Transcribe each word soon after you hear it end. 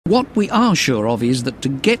What we are sure of is that to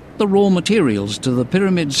get the raw materials to the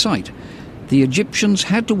pyramid site, the Egyptians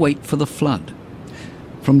had to wait for the flood.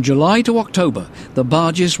 From July to October, the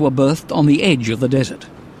barges were berthed on the edge of the desert.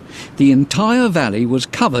 The entire valley was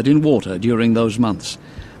covered in water during those months,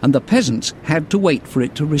 and the peasants had to wait for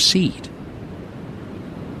it to recede.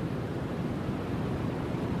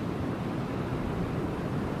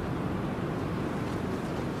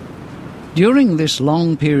 During this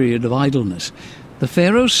long period of idleness, the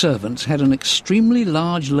pharaoh's servants had an extremely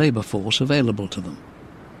large labour force available to them.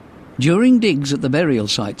 During digs at the burial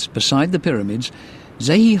sites beside the pyramids,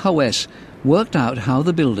 Zehi Hawes worked out how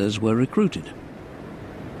the builders were recruited.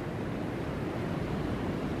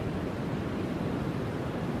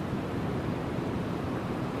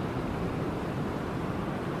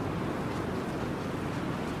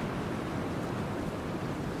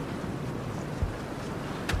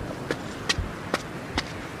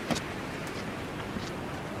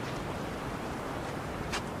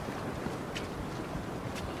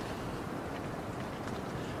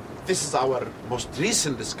 This is our most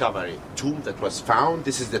recent discovery, tomb that was found.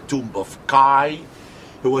 This is the tomb of Kai,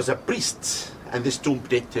 who was a priest, and this tomb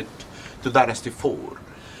dated to Dynasty 4,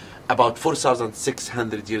 about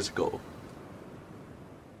 4,600 years ago.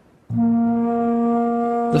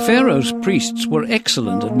 The pharaoh's priests were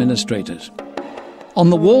excellent administrators. On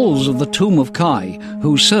the walls of the tomb of Kai,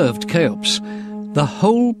 who served Cheops, the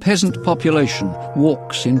whole peasant population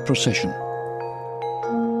walks in procession.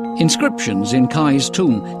 Inscriptions in Kai's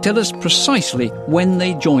tomb tell us precisely when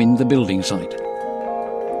they joined the building site.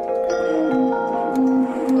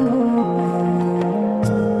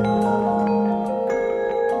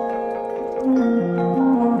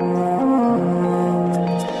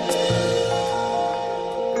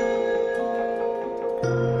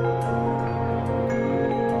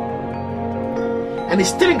 And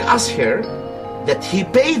he's telling us here that he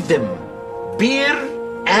paid them beer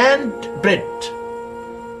and bread.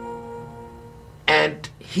 And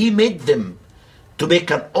he made them to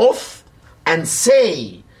make an oath and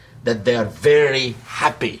say that they are very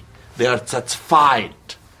happy, they are satisfied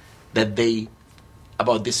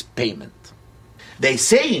about this payment. They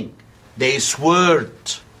swear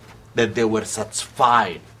that they were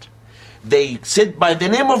satisfied. They said, by the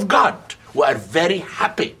name of God, we are very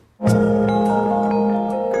happy.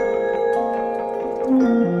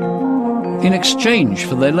 In exchange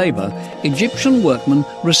for their labour, Egyptian workmen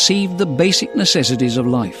received the basic necessities of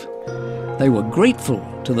life. They were grateful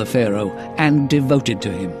to the pharaoh and devoted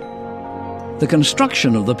to him. The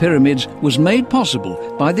construction of the pyramids was made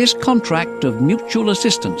possible by this contract of mutual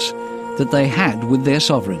assistance that they had with their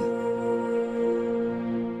sovereign.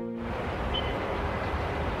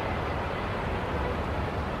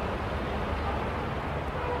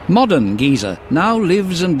 Modern Giza now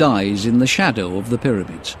lives and dies in the shadow of the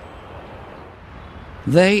pyramids.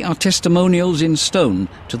 They are testimonials in stone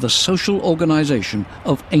to the social organisation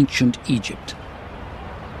of ancient Egypt.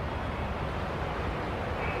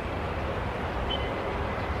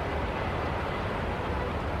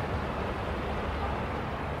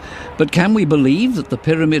 But can we believe that the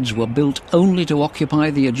pyramids were built only to occupy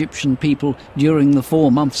the Egyptian people during the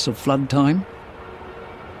 4 months of flood time?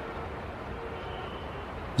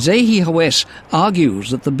 Zehi Hawes argues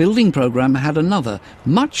that the building programme had another,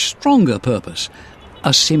 much stronger purpose,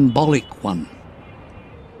 a symbolic one.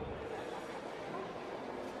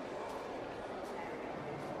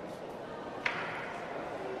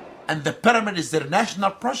 And the pyramid is their national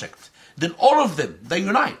project. Then all of them, they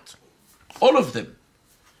unite. All of them.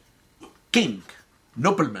 King,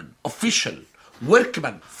 nobleman, official,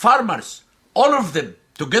 workman, farmers, all of them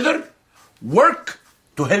together work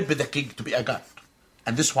to help the king to be a god.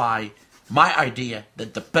 And this is why my idea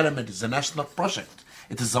that the pyramid is a national project,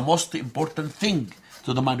 it is the most important thing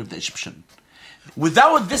to the mind of the Egyptian.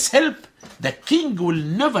 Without this help, the king will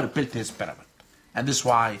never build his pyramid. And this is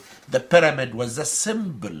why the pyramid was a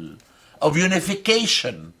symbol of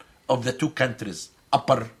unification of the two countries,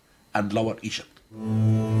 Upper and Lower Egypt.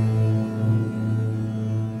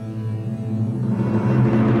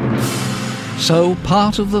 So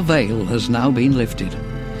part of the veil has now been lifted.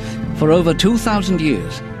 For over 2,000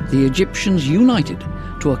 years, the Egyptians united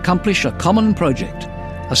to accomplish a common project,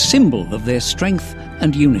 a symbol of their strength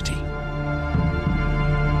and unity.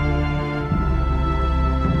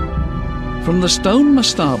 From the stone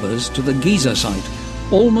mastabas to the Giza site,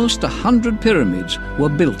 almost 100 pyramids were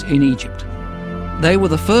built in Egypt. They were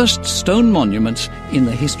the first stone monuments in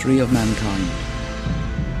the history of mankind.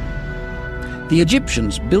 The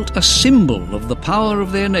Egyptians built a symbol of the power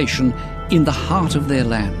of their nation in the heart of their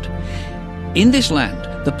land. In this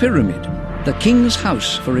land, the pyramid, the king's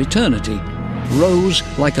house for eternity, rose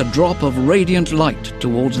like a drop of radiant light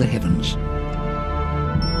towards the heavens.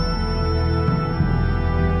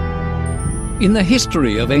 In the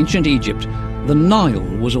history of ancient Egypt, the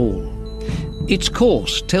Nile was all. Its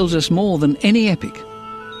course tells us more than any epic.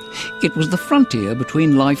 It was the frontier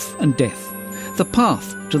between life and death, the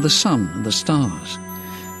path to the sun and the stars.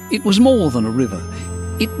 It was more than a river.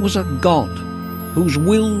 It was a god whose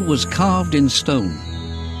will was carved in stone.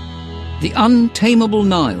 The untamable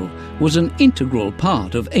Nile was an integral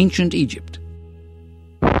part of ancient Egypt.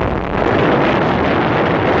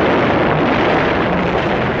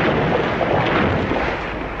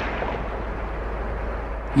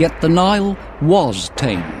 Yet the Nile was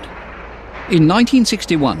tamed. In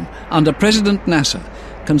 1961, under President Nasser,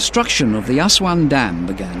 construction of the Aswan Dam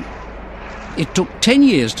began. It took 10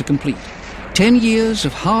 years to complete, 10 years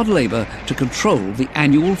of hard labour to control the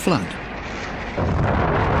annual flood.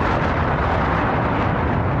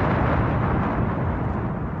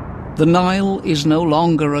 The Nile is no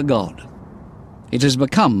longer a god. It has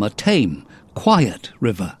become a tame, quiet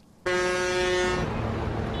river.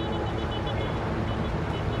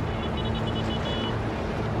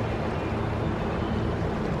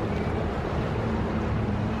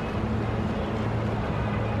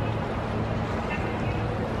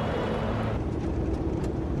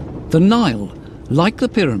 The Nile, like the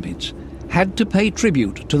pyramids, had to pay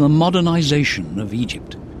tribute to the modernization of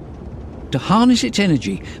Egypt. To harness its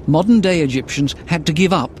energy, modern-day Egyptians had to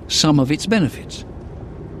give up some of its benefits.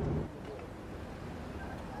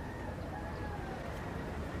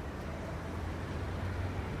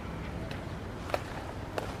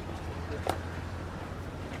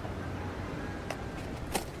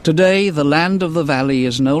 Today, the land of the valley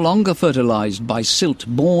is no longer fertilized by silt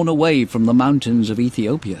borne away from the mountains of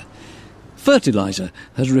Ethiopia. Fertilizer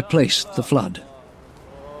has replaced the flood.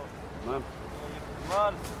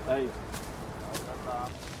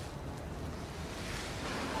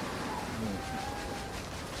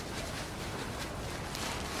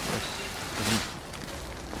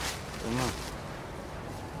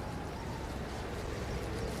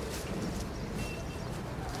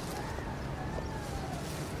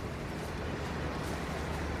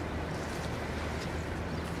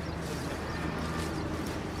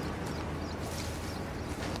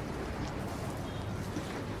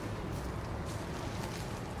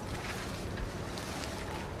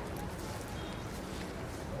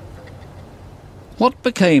 What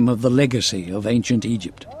became of the legacy of ancient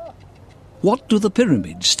Egypt? What do the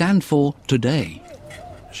pyramids stand for today?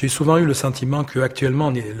 J'ai souvent eu le sentiment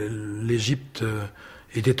qu'actuellement l'Égypte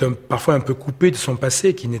était parfois un peu coupée de son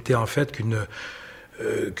passé, qui n'était en fait qu'une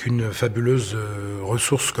fabuleuse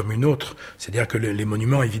ressource comme une autre. C'est-à-dire que les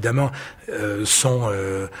monuments, évidemment,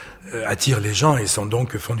 attirent les gens et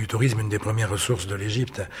font du tourisme une des premières ressources de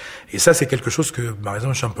l'Égypte. Et ça, c'est quelque chose que, par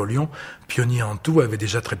exemple, Champollion, pionnier en tout, avait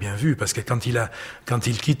déjà très bien vu, parce que quand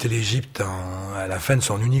il quitte l'Égypte à la fin de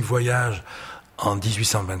son unique voyage en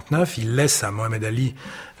 1829, il laisse à Mohamed Ali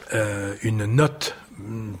une note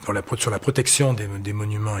sur la protection des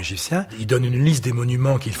monuments égyptiens. Il donne une liste des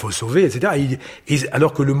monuments qu'il faut sauver, etc. Et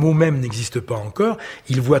alors que le mot même n'existe pas encore,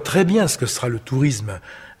 il voit très bien ce que sera le tourisme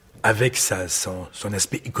avec son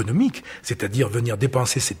aspect économique, c'est-à-dire venir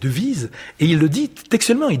dépenser ses devises. Et il le dit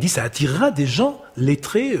textuellement, il dit ça attirera des gens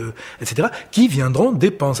lettrés, etc., qui viendront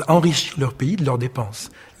enrichir leur pays de leurs dépenses.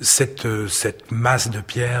 Cette masse de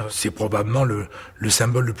pierres, c'est probablement le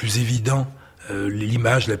symbole le plus évident,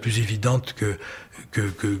 l'image la plus évidente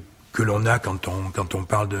que l'on a quand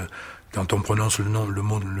on prononce le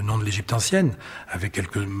nom de l'Égypte ancienne, avec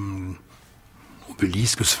quelques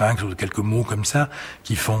obélisques, sphinx, ou quelques mots comme ça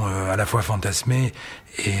qui font à la fois fantasmer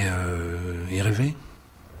et rêver.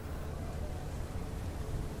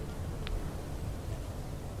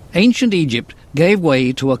 Ancient Egypt gave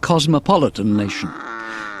way to a cosmopolitan nation.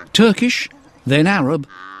 Turkish, then Arab,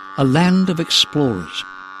 a land of explorers.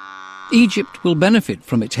 Egypt will benefit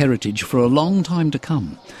from its heritage for a long time to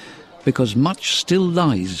come, because much still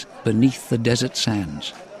lies beneath the desert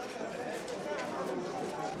sands.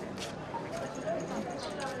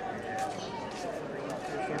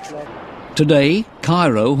 Today,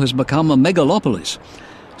 Cairo has become a megalopolis,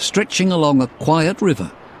 stretching along a quiet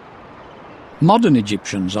river. Modern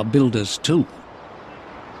Egyptians are builders too.